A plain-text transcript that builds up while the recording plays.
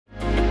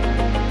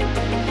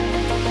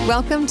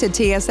Welcome to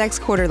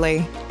TSX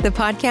Quarterly, the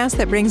podcast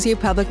that brings you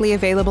publicly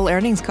available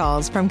earnings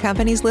calls from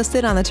companies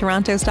listed on the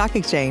Toronto Stock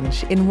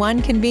Exchange in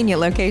one convenient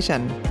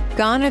location.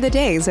 Gone are the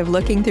days of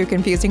looking through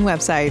confusing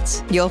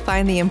websites. You'll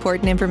find the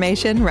important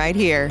information right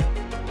here.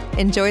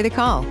 Enjoy the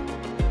call.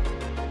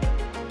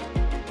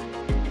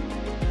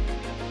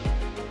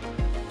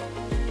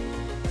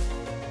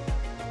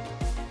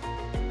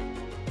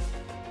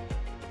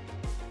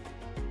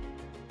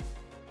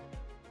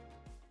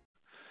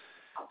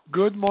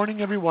 Good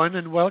morning, everyone,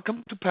 and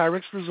welcome to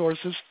Parex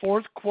Resources'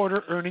 fourth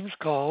quarter earnings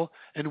call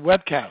and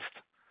webcast.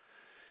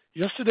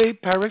 Yesterday,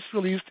 Parex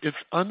released its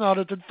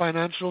unaudited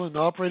financial and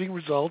operating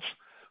results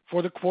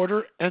for the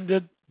quarter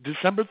ended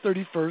December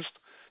 31st,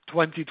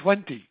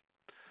 2020.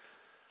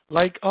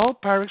 Like all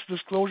Parex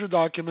disclosure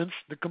documents,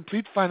 the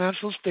complete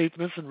financial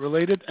statements and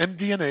related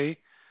MD&A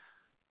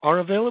are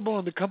available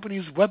on the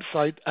company's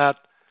website at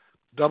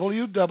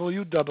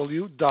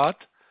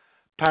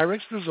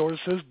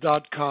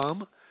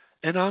www.parexresources.com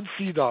and on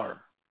SEDAR.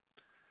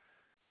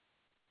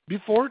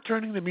 Before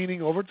turning the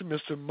meeting over to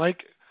Mr.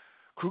 Mike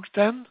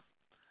Kruchten,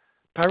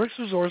 Parex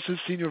Resources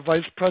Senior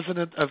Vice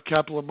President of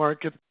Capital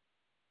Markets,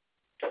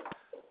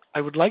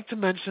 I would like to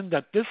mention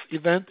that this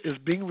event is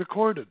being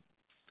recorded.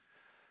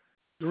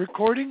 The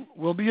recording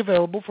will be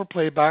available for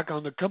playback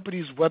on the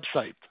company's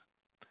website.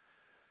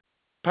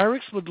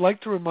 Parex would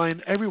like to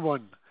remind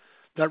everyone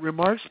that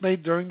remarks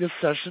made during this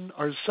session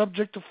are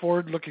subject to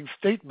forward-looking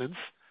statements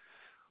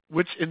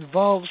which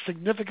involve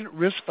significant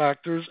risk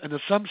factors and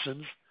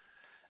assumptions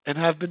and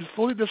have been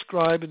fully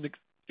described in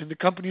the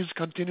company's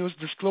continuous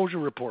disclosure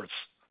reports.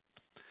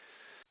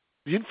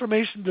 The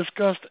information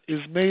discussed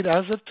is made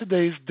as of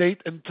today's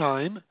date and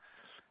time,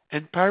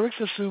 and Parex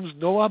assumes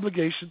no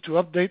obligation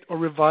to update or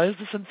revise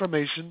this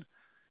information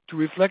to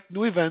reflect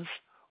new events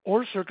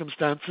or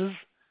circumstances,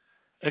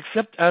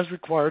 except as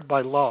required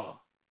by law.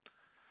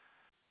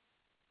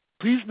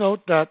 Please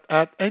note that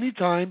at any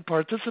time,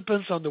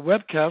 participants on the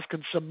webcast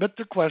can submit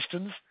their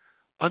questions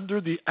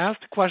under the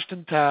Ask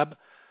Question tab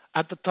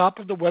at the top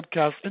of the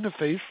webcast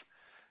interface,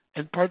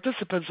 and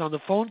participants on the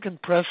phone can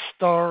press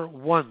star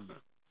 1.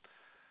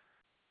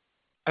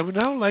 I would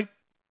now like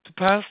to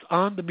pass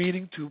on the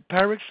meeting to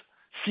Parex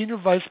Senior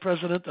Vice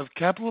President of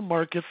Capital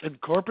Markets and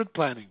Corporate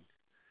Planning.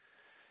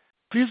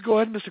 Please go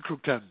ahead, Mr.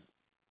 Kruchten.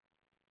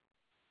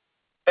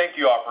 Thank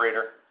you,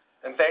 operator,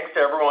 and thanks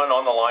to everyone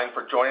on the line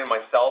for joining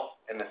myself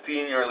and the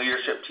senior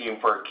leadership team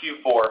for our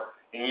Q4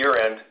 and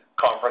year-end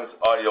conference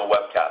audio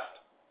webcast.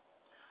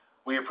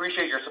 We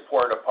appreciate your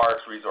support of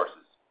Parex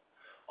Resources.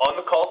 On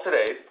the call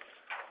today,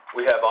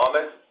 we have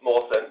Ahmed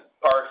Molson,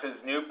 Parex's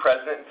new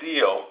President and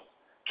CEO,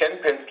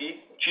 Ken Pinsky,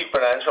 Chief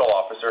Financial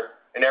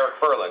Officer, and Eric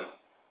Furlan,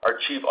 our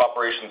Chief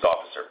Operations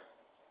Officer.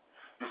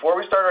 Before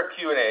we start our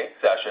Q&A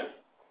session,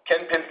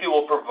 Ken Pinsky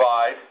will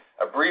provide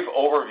a brief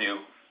overview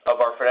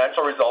of our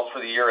financial results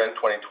for the year-end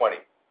 2020.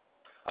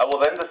 I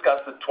will then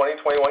discuss the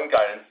 2021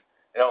 guidance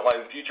and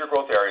outline future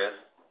growth areas,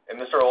 and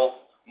Mr.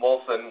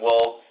 Molson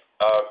will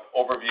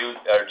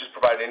just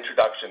provide an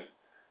introduction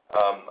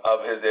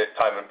of his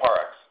time in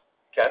Parex.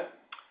 Ken?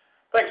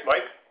 Thanks,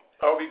 Mike.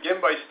 I'll begin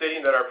by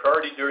stating that our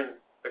priority during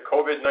the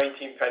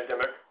COVID-19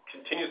 pandemic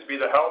continues to be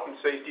the health and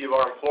safety of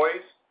our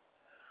employees,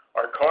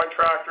 our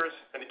contractors,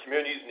 and the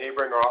communities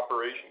neighboring our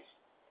operations.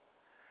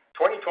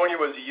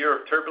 2020 was a year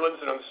of turbulence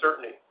and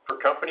uncertainty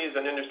for companies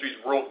and industries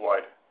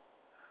worldwide.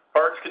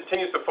 Parex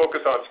continues to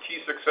focus on its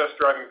key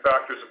success-driving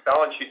factors of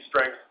balance sheet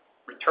strength,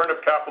 return of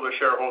capital to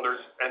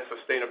shareholders, and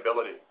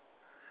sustainability.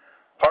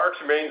 Parex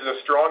remains in a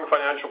strong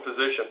financial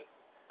position,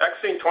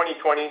 exiting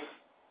 2020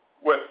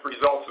 with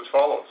results as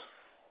follows.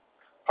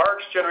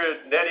 Parex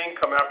generated net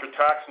income after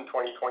tax in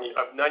 2020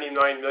 of $99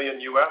 million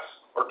US,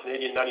 or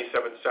Canadian 97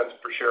 cents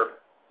per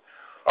share.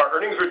 Our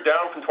earnings were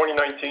down from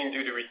 2019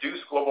 due to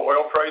reduced global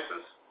oil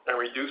prices and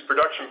reduced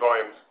production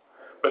volumes.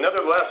 But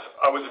nevertheless,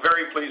 I was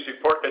very pleased to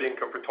report net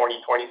income for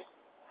 2020,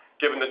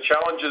 given the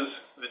challenges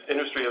the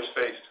industry has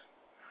faced.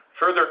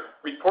 Further,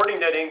 reporting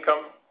net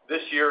income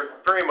this year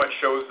very much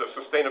shows the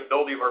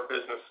sustainability of our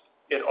business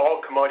in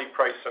all commodity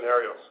price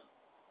scenarios.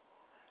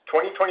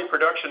 2020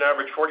 production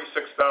averaged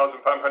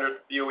 46,500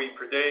 BOE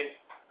per day,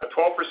 a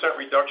 12%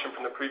 reduction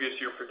from the previous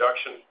year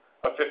production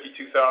of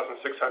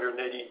 52,680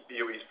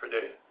 BOEs per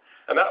day.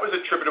 And that was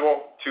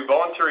attributable to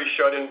voluntary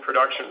shut-in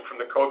production from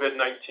the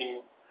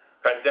COVID-19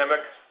 pandemic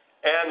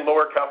and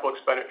lower capital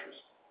expenditures.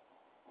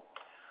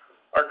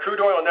 Our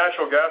crude oil and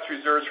natural gas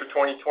reserves for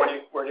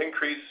 2020 were an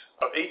increase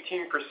of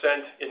 18%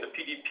 in the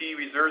PDP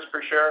reserves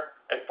per share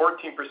and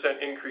 14%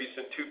 increase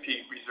in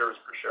 2P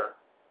reserves per share.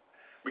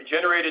 We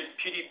generated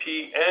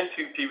PDP and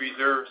 2P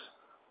reserves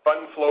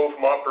fund flow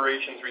from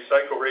operations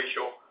recycle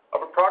ratio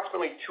of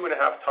approximately 2.5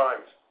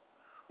 times,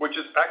 which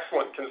is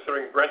excellent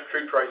considering Brent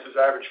crude prices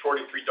averaged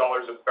 $43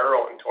 a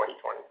barrel in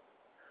 2020.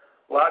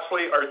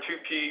 Lastly, our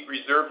 2P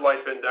reserve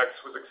life index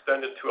was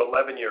extended to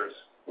 11 years,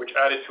 which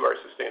added to our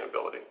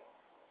sustainability.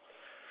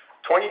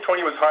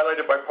 2020 was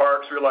highlighted by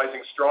Parex realizing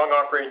strong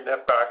operating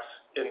netbacks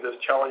in this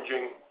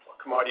challenging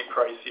commodity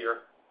price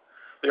year.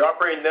 The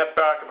operating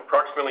netback of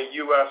approximately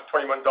US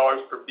 $21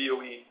 per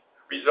BOE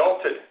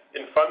resulted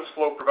in funds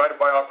flow provided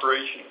by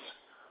operations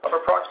of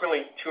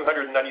approximately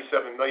 $297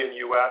 million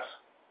US.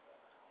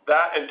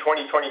 That and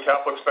 2020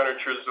 capital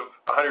expenditures of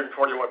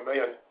 $141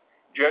 million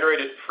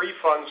generated free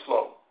funds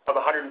flow of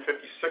 $156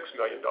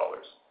 million.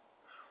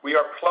 We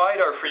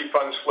applied our free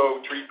funds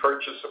flow to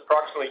repurchase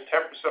approximately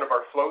 10% of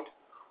our float,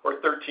 or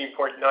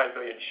 13.9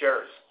 million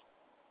shares.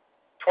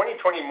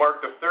 2020 marked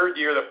the third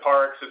year that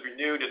Parex has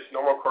renewed its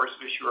normal course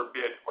issuer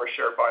bid or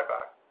share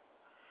buyback.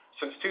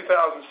 Since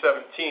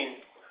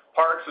 2017,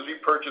 Parex has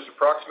repurchased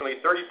approximately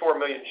 34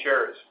 million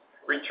shares,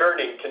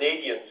 returning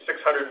Canadian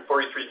 $643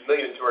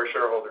 million to our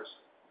shareholders.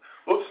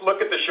 Let's look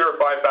at the share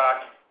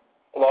buyback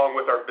along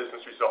with our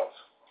business results.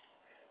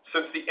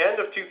 Since the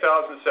end of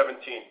 2017,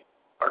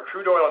 our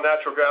crude oil and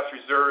natural gas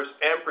reserves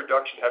and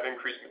production have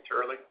increased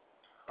materially.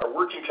 Our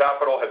working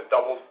capital has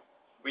doubled.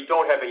 We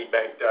don't have any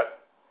bank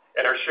debt,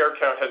 and our share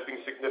count has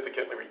been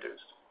significantly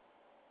reduced.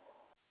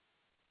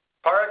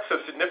 Parex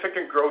has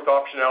significant growth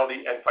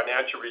optionality and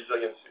financial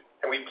resiliency,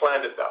 and we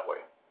planned it that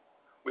way.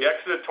 We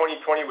exited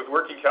 2020 with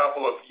working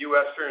capital of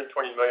US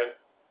 $320 million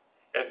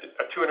and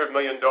a $200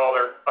 million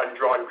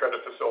undrawn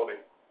credit facility.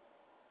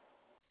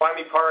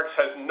 Finally, Parex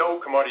has no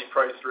commodity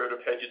price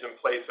derivative hedges in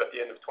place at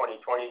the end of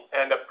 2020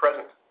 and at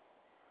present.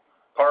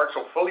 Parex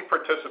will fully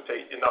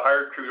participate in the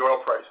higher crude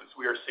oil prices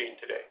we are seeing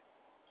today.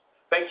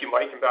 Thank you,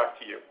 Mike, and back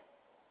to you.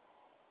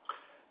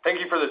 Thank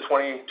you for the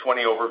 2020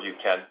 overview,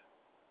 Ken.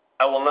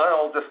 I will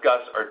now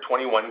discuss our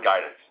 21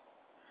 guidance.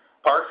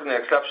 Parex is in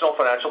an exceptional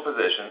financial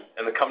position,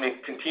 and the company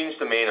continues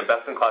to maintain a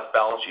best-in-class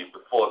balance sheet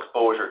with full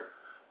exposure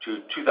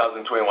to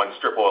 2021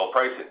 strip oil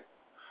pricing.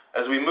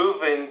 As we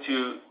move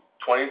into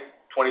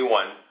 2021,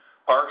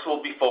 Parex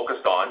will be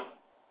focused on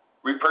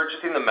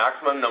repurchasing the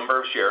maximum number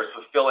of shares,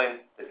 fulfilling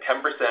the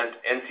 10%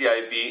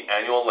 NCIB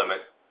annual limit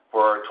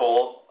for a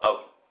total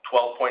of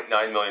 12.9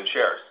 million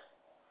shares.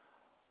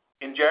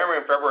 In January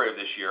and February of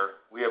this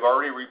year, we have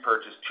already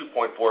repurchased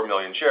 2.4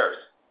 million shares.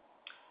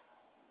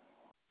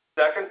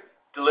 Second,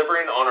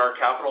 delivering on our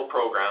capital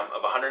program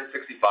of $165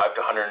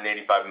 to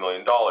 $185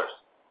 million.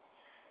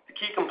 The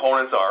key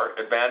components are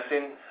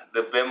advancing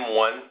the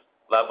VIM-1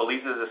 La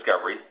Belleza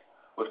discovery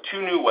with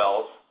 2 new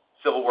wells,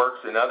 civil works,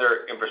 and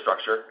other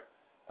infrastructure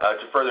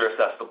to further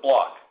assess the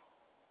block.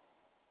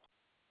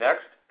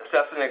 Next,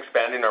 assessing and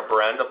expanding our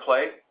Baranda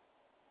play,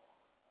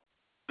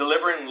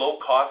 delivering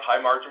low-cost,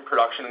 high-margin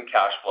production and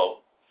cash flow,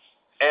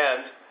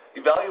 and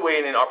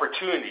evaluating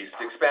opportunities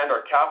to expand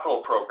our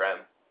capital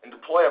program and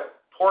deploy a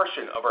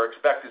portion of our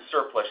expected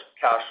surplus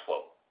cash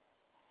flow.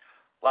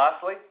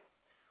 Lastly,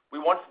 we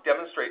want to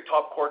demonstrate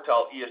top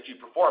quartile ESG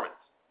performance,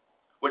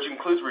 which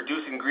includes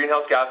reducing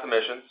greenhouse gas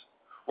emissions,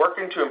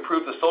 working to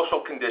improve the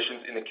social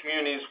conditions in the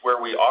communities where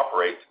we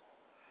operate,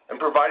 and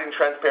providing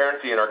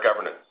transparency in our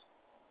governance.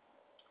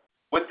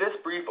 With this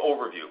brief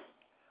overview,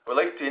 I would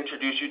like to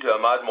introduce you to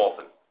Imad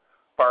Mohsen,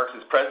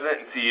 Parex's President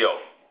and CEO.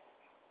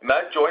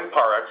 Imad joined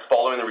Parex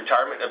following the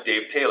retirement of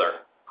Dave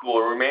Taylor, who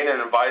will remain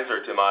an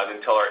advisor to Imad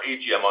until our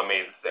AGM on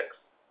May the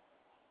 6th.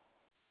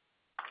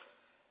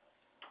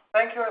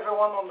 Thank you,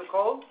 everyone on the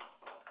call.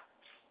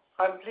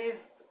 I'm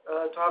pleased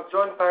to have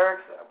joined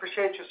Parex. I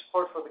appreciate your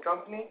support for the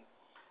company.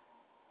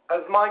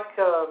 As Mike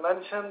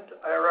mentioned,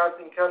 I arrived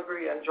in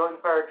Calgary and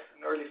joined Parex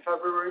in early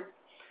February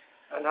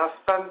and have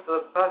spent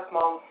the past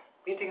month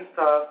meeting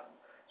staff,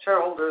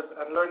 shareholders,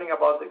 and learning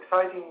about the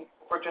exciting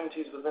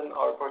opportunities within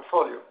our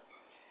portfolio.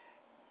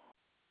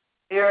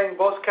 Hearing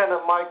both Ken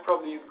and Mike,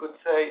 probably you could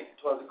say it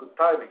was a good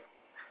timing.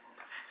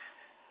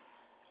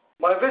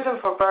 My vision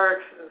for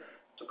Parex is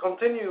to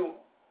continue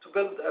to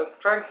build and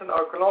strengthen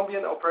our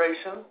Colombian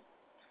operations,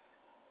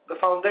 the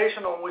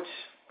foundation on which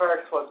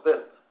Parex was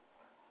built.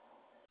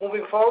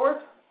 Moving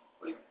forward,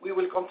 we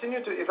will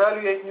continue to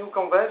evaluate new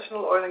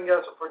conventional oil and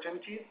gas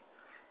opportunities,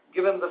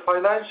 given the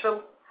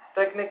financial,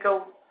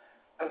 technical,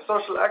 and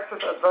social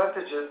access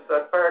advantages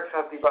that Parex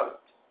has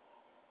developed.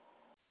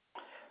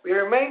 We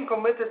remain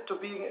committed to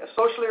being a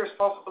socially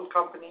responsible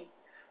company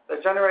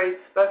that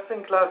generates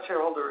best-in-class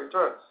shareholder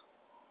returns.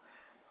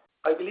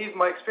 I believe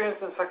my experience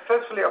in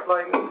successfully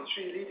applying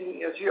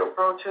industry-leading ESG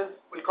approaches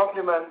will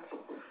complement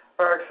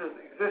Parex's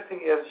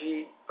existing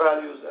ESG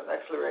values and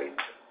accelerate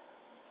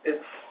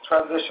its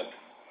transition.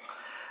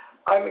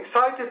 I'm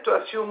excited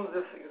to assume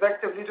this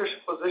executive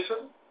leadership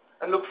position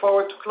and look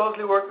forward to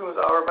closely working with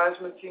our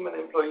management team and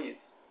employees,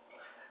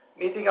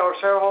 meeting our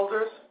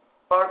shareholders,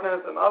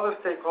 partners, and other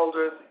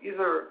stakeholders,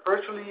 either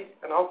virtually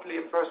and hopefully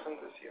in person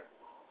this year.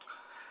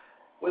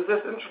 With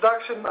this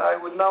introduction, I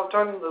will now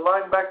turn the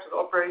line back to the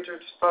operator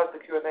to start the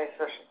Q&A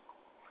session.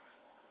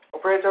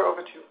 Operator,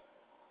 over to you.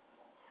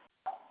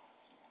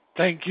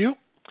 Thank you.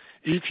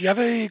 If you have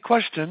a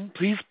question,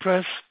 please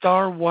press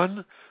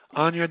 *1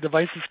 on your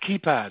device's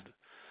keypad.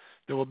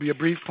 There will be a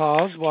brief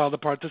pause while the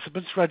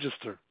participants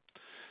register.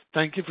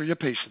 Thank you for your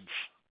patience.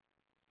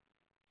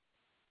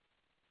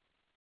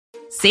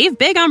 Save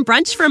big on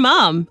brunch for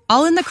mom,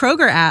 all in the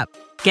Kroger app.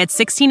 Get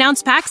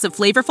 16-ounce packs of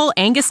flavorful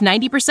Angus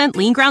 90%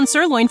 lean ground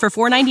sirloin for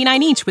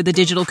 $4.99 each with a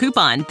digital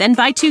coupon. Then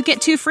buy 2,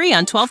 get 2 free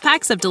on 12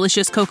 packs of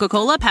delicious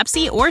Coca-Cola,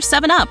 Pepsi, or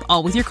 7-Up,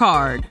 all with your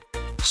card.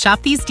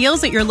 Shop these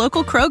deals at your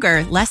local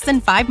Kroger, less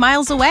than 5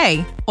 miles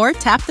away. Or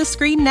tap the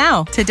screen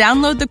now to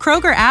download the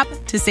Kroger app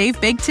to save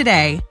big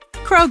today.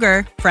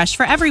 Kroger, fresh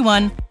for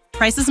everyone.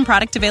 Prices and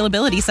product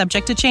availability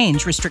subject to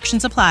change.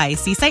 Restrictions apply.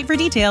 See site for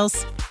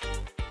details.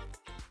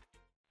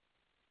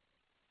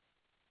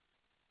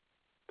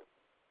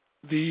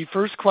 The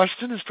first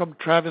question is from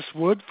Travis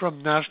Wood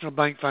from National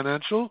Bank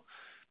Financial.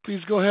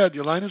 Please go ahead.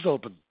 Your line is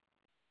open.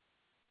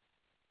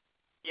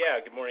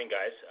 Yeah, good morning,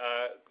 guys.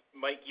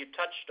 Mike, you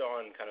touched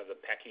on kind of the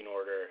pecking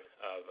order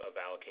of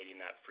allocating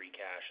that free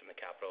cash and the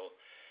capital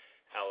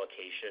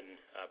allocation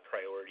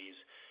priorities.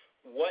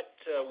 What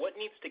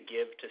needs to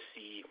give to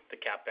see the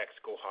CapEx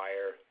go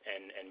higher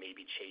and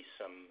maybe chase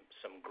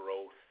some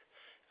growth,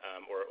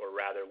 or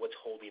rather, what's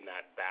holding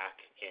that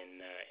back in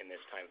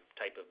this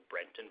type of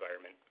Brent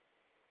environment?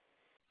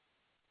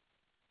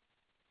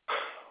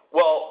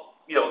 Well,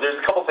 there's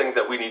a couple things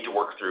that we need to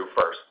work through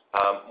first.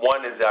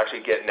 One is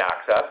actually getting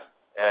access.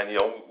 And,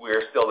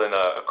 we're still in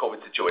a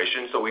COVID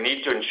situation, so we need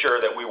to ensure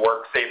that we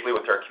work safely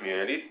with our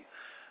communities.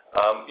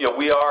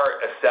 We are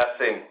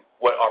assessing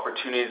what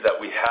opportunities that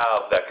we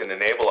have that can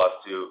enable us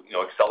to,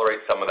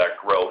 accelerate some of that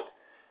growth.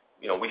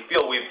 We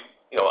feel we've,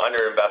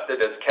 underinvested.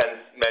 As Ken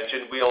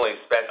mentioned, we only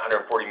spent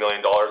 $140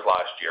 million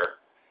last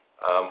year,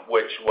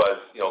 which was,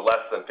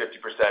 less than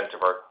 50%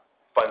 of our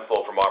fund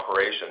flow from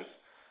operations.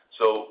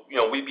 So,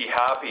 we'd be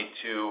happy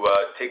to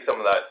take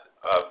some of that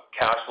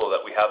cash flow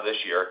that we have this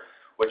year,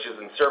 which is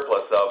in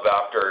surplus of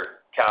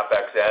after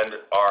CapEx and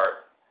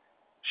our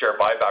share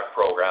buyback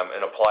program,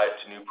 and apply it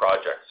to new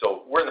projects.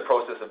 So we're in the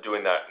process of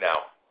doing that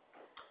now.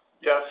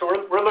 Yeah, so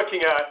we're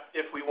looking at,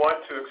 if we want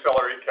to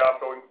accelerate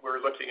capital,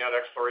 we're looking at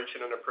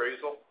exploration and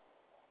appraisal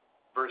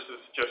versus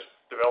just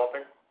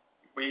developing.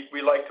 We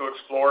like to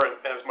explore,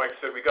 and as Mike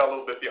said, we got a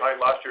little bit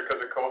behind last year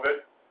because of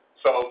COVID.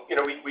 So,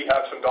 we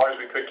have some dollars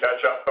we could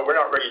catch up, but we're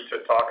not ready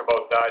to talk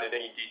about that in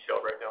any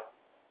detail right now.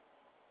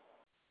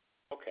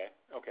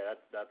 Okay,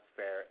 that's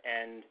fair.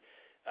 And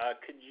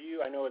could you,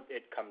 I know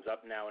it comes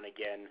up now and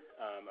again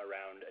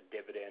around a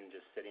dividend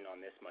just sitting on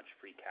this much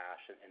free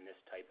cash in this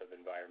type of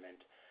environment.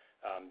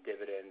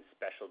 Dividends,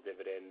 special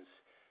dividends,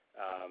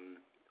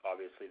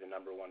 obviously the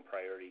number one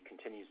priority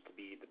continues to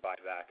be the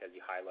buyback, as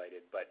you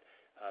highlighted. But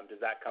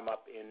does that come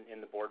up in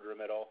the boardroom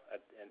at all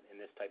in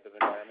this type of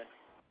environment?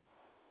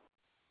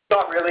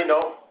 Not really,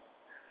 no.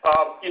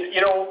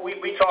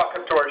 We talk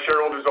to our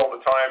shareholders all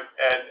the time,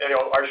 and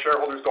our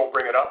shareholders don't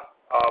bring it up.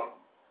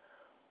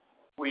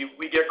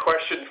 We get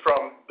questioned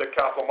from the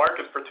capital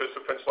markets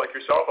participants like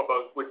yourself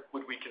about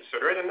would we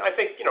consider it, and I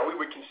think we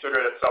would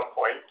consider it at some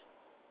point.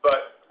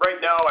 But right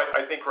now,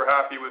 I think we're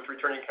happy with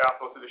returning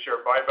capital to the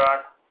share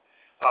buyback.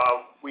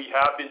 We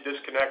have been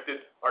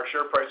disconnected. Our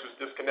share price was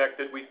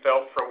disconnected. We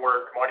felt from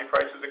where commodity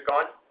prices had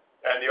gone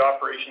and the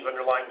operations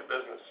underlying the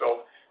business.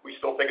 So we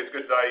still think it's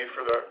good value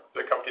for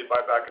the company to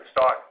buy back its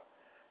stock.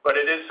 But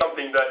it is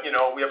something that,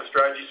 we have a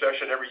strategy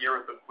session every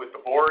year with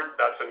the board.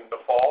 That's in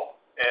the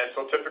fall. And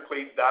so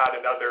typically that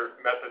and other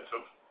methods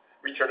of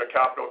return of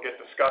capital get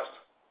discussed.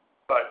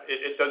 But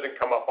it doesn't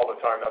come up all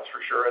the time, that's for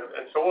sure.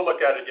 And so we'll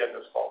look at it again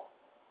this fall.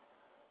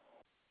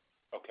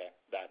 Okay,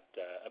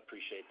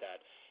 appreciate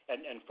that.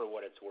 And for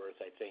what it's worth,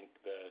 I think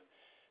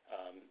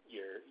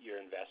your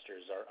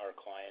investors, our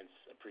clients,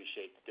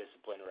 appreciate the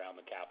discipline around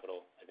the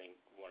capital. I think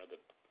one of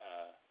the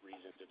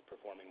reasons it's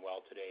performing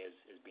well today is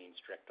being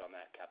strict on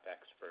that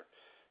CapEx for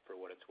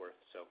what it's worth.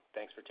 So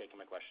thanks for taking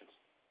my questions.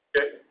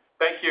 Okay,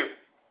 thank you.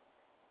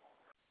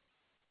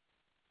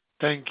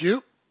 Thank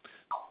you.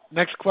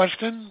 Next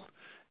question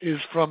is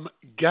from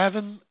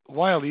Gavin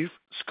Wylie,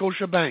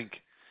 Scotiabank.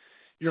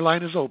 Your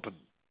line is open.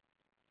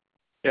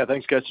 Yeah,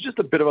 thanks, guys. Just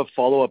a bit of a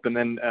follow-up and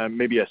then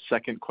maybe a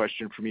second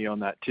question for me on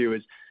that too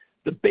is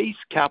the base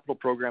capital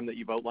program that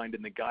you've outlined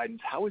in the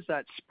guidance, how is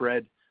that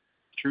spread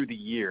through the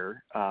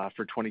year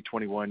for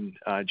 2021,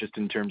 just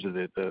in terms of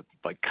the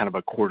like kind of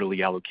a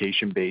quarterly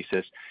allocation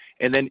basis?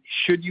 And then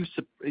should you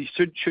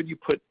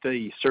put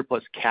the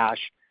surplus cash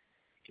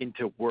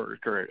into work,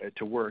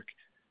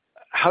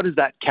 how does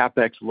that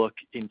CapEx look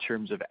in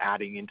terms of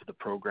adding into the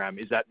program?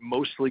 Is that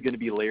mostly going to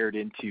be layered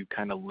into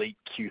kind of late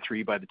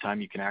Q3 by the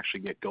time you can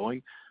actually get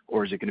going,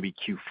 or is it going to be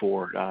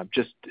Q4?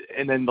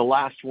 And then the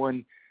last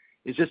one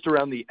is just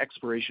around the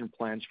exploration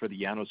plans for the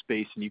Llanos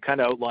Basin. And you kind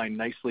of outlined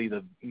nicely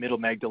the Middle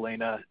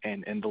Magdalena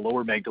and the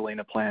Lower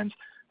Magdalena plans,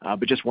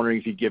 but just wondering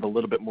if you'd give a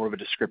little bit more of a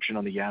description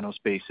on the Llanos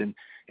Basin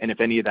and if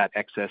any of that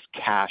excess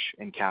cash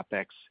and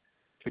CapEx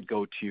could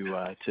go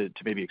to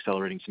maybe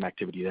accelerating some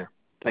activity there.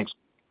 Thanks.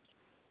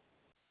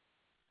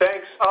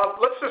 Thanks.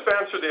 Let's just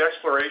answer the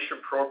exploration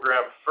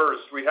program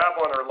first. We have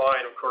on our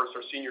line, of course,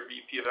 our Senior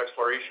VP of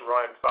Exploration,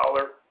 Ryan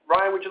Fowler.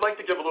 Ryan, would you like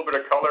to give a little bit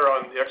of color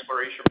on the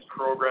exploration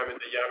program in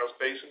the Llanos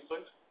Basin,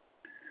 please?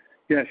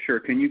 Yeah, sure.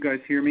 Can you guys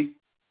hear me?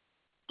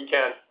 You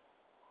can.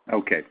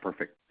 Okay,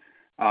 perfect.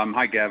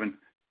 Hi, Gavin.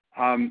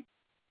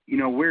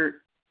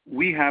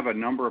 We have a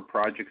number of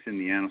projects in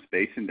the Llanos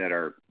Basin that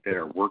are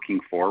working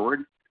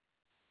forward,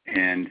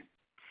 and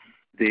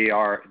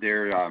they're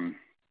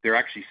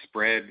actually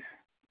spread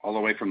all the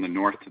way from the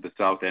north to the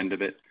south end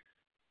of it.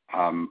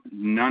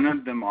 None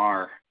of them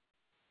are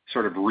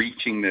sort of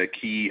reaching the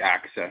key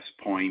access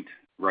point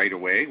right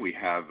away. We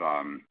have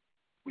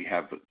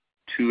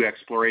 2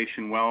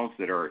 exploration wells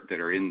that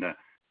are in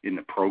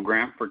the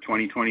program for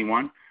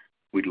 2021.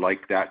 We'd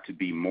like that to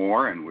be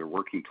more, and we're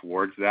working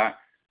towards that.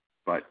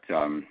 But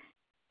a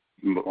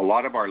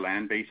lot of our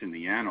land base in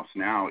the Llanos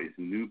now is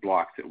new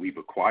blocks that we've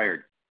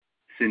acquired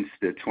since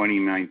the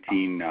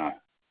 2019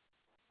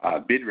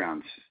 bid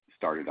rounds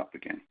started up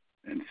again.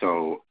 And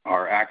so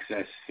our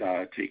access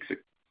takes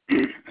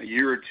a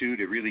year or two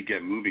to really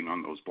get moving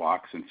on those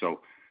blocks. And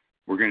so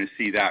we're going to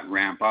see that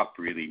ramp up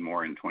really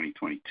more in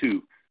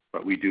 2022.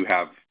 But we do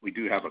have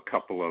a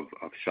couple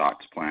of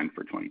shots planned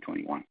for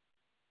 2021.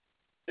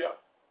 Yeah.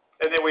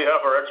 And then we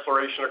have our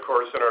exploration, of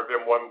course, in our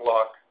VIM-1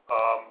 block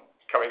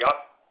coming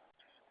up.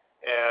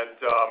 And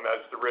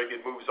as the rig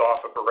moves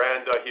off of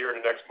Baranda here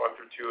in the next month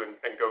or two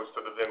and goes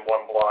to the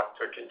VIM-1 block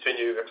to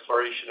continue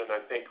exploration, and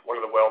I think one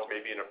of the wells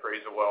may be an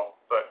appraisal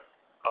well, but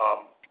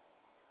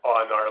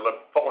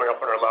following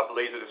up on our La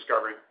Belleza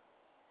discovery.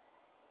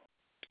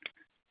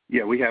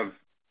 Yeah, we have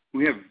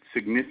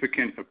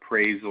significant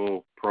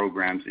appraisal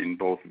programs in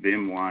both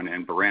VIM-1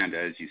 and Baranda,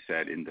 as you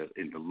said, in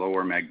the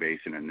lower Mag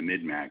Basin and the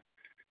mid Mag,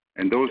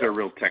 and those are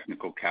real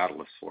technical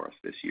catalysts for us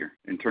this year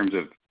in terms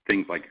of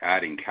things like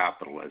adding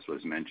capital, as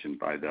was mentioned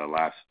by the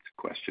last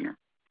questioner.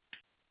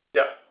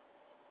 Yeah,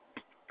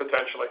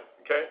 potentially.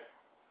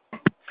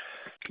 Okay.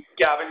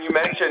 Gavin, you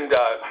mentioned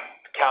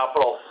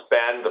capital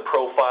spend, the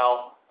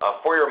profile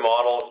for your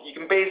model. You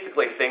can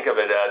basically think of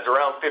it as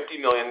around $50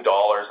 million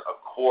a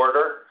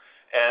quarter.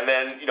 And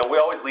then, we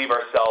always leave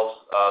ourselves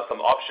some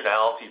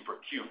optionality for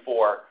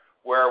Q4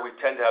 where we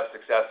tend to have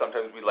success.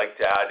 Sometimes we like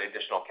to add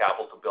additional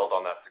capital to build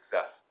on that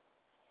success.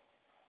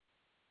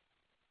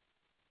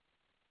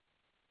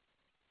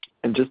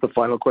 And just the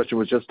final question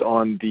was just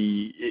on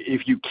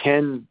if you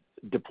can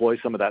deploy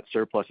some of that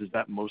surplus, is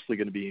that mostly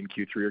going to be in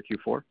Q3 or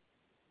Q4?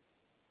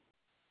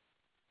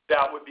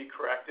 That would be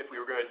correct. If we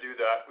were going to do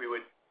that, we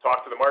would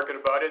talk to the market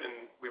about it,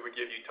 and we would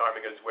give you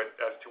timing as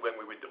to when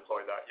we would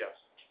deploy that, yes.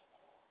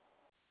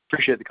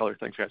 Appreciate the color.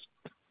 Thanks, guys.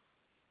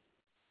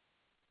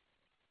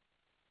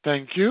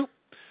 Thank you.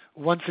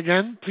 Once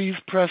again, please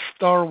press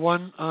star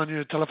 1 on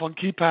your telephone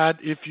keypad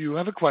if you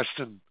have a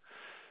question.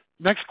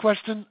 Next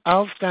question,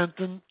 Al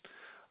Stanton,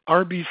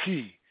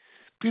 RBC.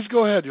 Please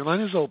go ahead. Your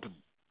line is open.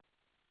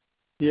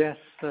 Yes.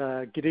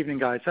 Good evening,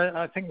 guys.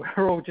 I think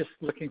we're all just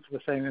looking for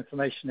the same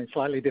information in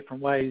slightly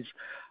different ways.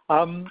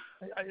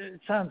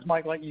 It sounds,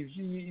 Mike, like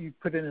you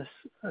put in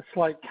a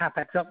slight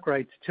CapEx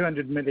upgrade to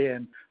 $200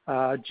 million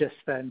just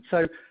then.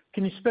 So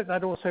can you split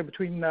that also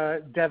between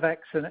DevEx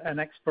and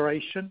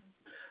exploration?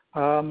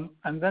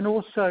 And then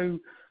also,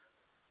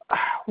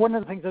 one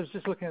of the things I was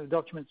just looking at the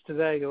documents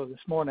today or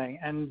this morning,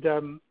 and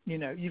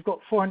you've got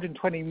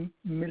 $420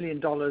 million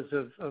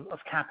of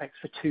CapEx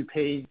for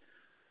 2P.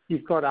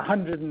 You've got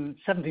 $170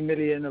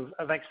 million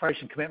of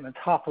exploration commitments,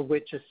 half of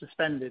which is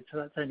suspended, so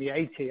that's only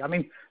 80. I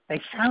mean,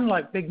 they sound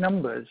like big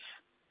numbers,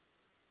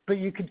 but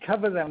you could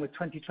cover them with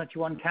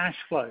 2021 cash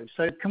flow.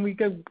 So can we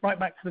go right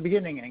back to the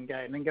beginning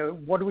again and go,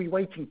 what are we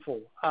waiting for?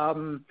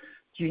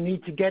 Do you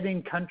need to get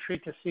in country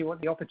to see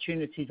what the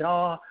opportunities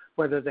are,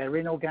 whether they're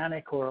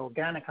inorganic or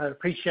organic? I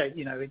appreciate,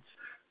 it's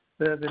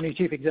the new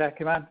chief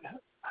executive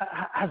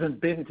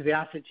hasn't been to the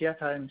assets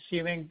yet. I'm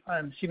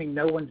assuming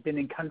no one's been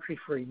in country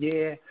for a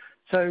year.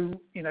 So,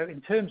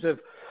 in terms of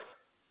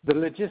the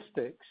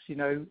logistics,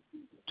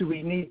 do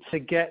we need to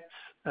get,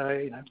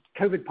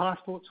 COVID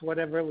passports,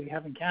 whatever we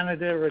have in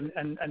Canada,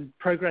 and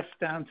progress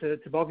down to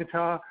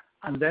Bogota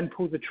and then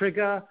pull the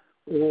trigger?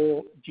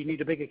 Or do you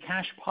need a bigger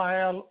cash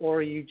pile, or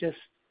are you just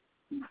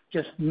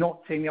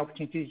not seeing the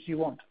opportunities you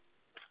want?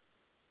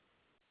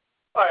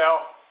 Hi,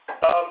 Al.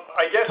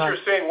 I guess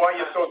you're saying why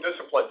you're so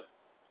disciplined.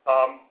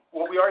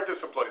 Well, we are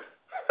disciplined.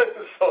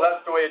 So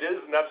that's the way it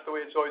is, and that's the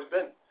way it's always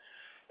been.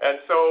 And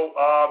so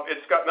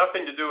it's got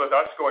nothing to do with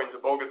us going to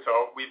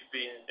Bogota. We've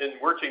been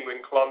working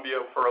in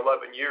Colombia for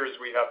 11 years.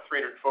 We have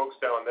 300 folks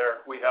down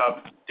there. We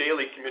have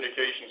daily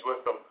communications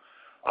with them.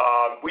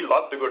 We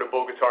love to go to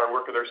Bogota and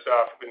work with our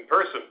staff in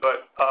person,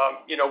 but,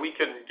 we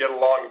can get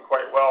along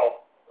quite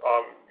well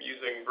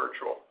using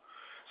virtual.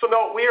 So,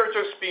 no, we are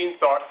just being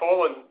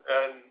thoughtful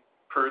and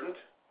prudent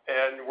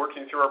and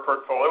working through our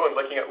portfolio and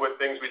looking at what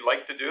things we'd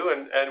like to do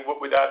and what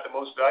would add the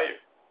most value,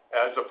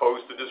 as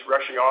opposed to just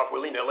rushing off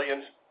willy-nilly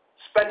and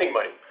spending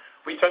money.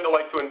 We tend to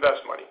like to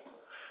invest money.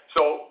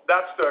 So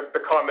that's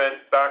the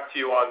comment back to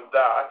you on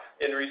that.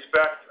 In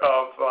respect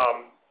of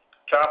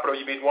capital,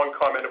 you made one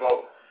comment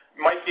about,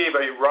 Mike gave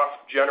a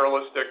rough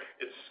generalistic,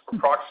 it's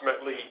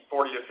approximately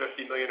 40 to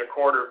 50 million a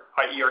quarter,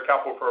 i.e. our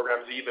capital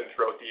programs even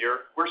throughout the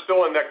year. We're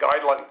still in that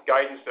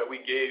guidance that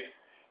we gave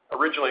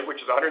originally, which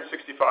is $165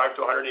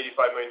 to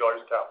 $185 million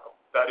of capital.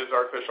 That is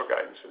our official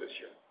guidance for this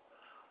year.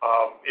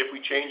 If we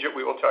change it,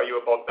 we will tell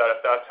you about that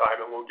at that time,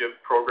 and we'll give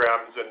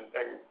programs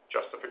and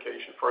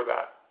justification for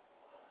that.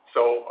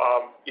 So,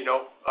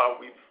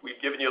 we've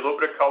given you a little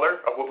bit of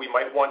color of what we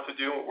might want to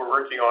do, what we're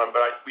working on,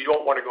 but we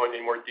don't want to go into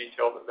any more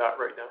detail than that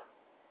right now.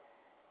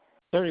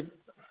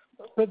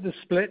 the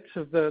split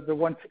of the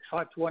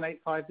 165 to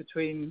 185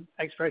 between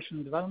exploration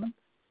and development?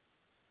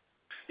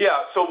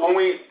 Yeah. So when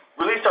we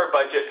released our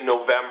budget in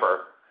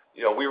November,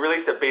 we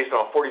released it based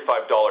on a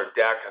 $45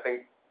 deck. I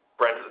think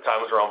Brent at the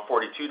time was around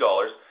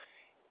 $42.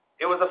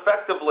 It was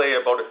effectively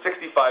about a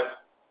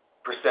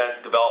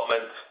 65%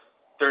 development,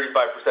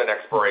 35%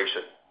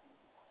 exploration.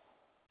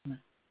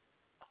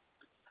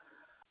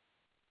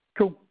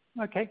 Cool.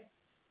 Okay.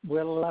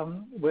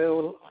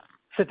 We'll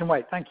sit and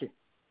wait. Thank you.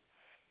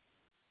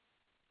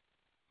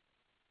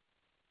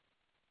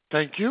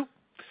 Thank you.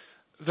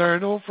 There are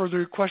no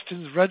further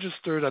questions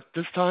registered at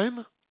this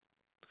time.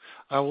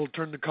 I will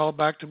turn the call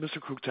back to Mr.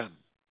 Kruchten.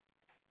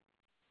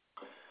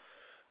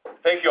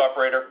 Thank you,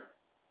 operator.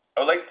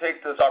 I would like to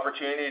take this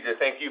opportunity to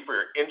thank you for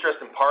your interest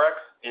in Parex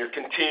and your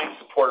continued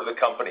support of the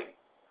company.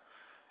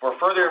 For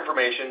further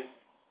information,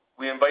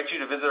 we invite you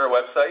to visit our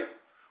website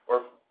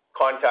or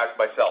contact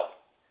myself.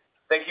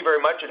 Thank you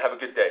very much and have a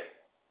good day.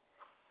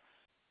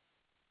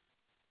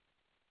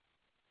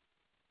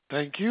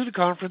 Thank you. The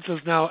conference has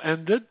now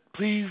ended.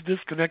 Please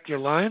disconnect your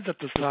lines at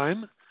this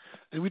time,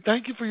 and we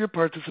thank you for your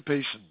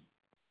participation.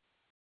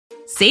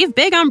 Save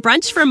big on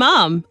brunch for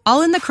mom,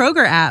 all in the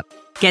Kroger app.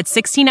 Get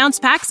 16-ounce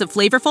packs of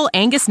flavorful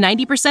Angus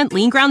 90%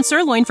 lean ground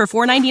sirloin for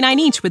 $4.99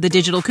 each with a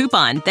digital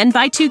coupon. Then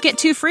buy 2, get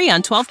 2 free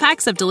on 12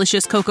 packs of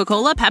delicious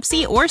Coca-Cola,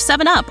 Pepsi, or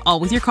 7-Up, all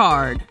with your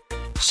card.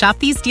 Shop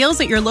these deals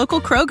at your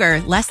local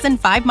Kroger, less than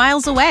 5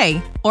 miles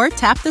away. Or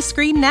tap the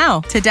screen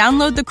now to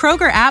download the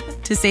Kroger app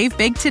to save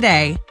big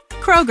today.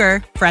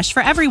 Kroger, fresh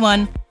for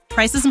everyone.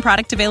 Prices and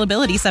product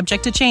availability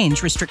subject to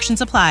change. Restrictions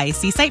apply.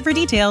 See site for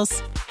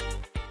details.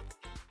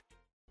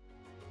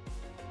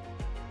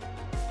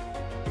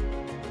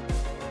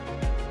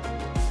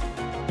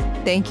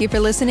 Thank you for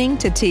listening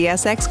to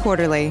TSX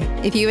Quarterly.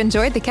 If you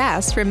enjoyed the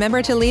cast,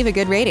 remember to leave a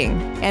good rating.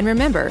 And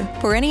remember,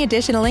 for any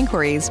additional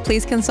inquiries,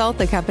 please consult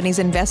the company's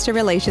investor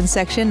relations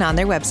section on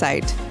their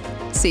website.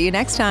 See you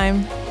next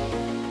time.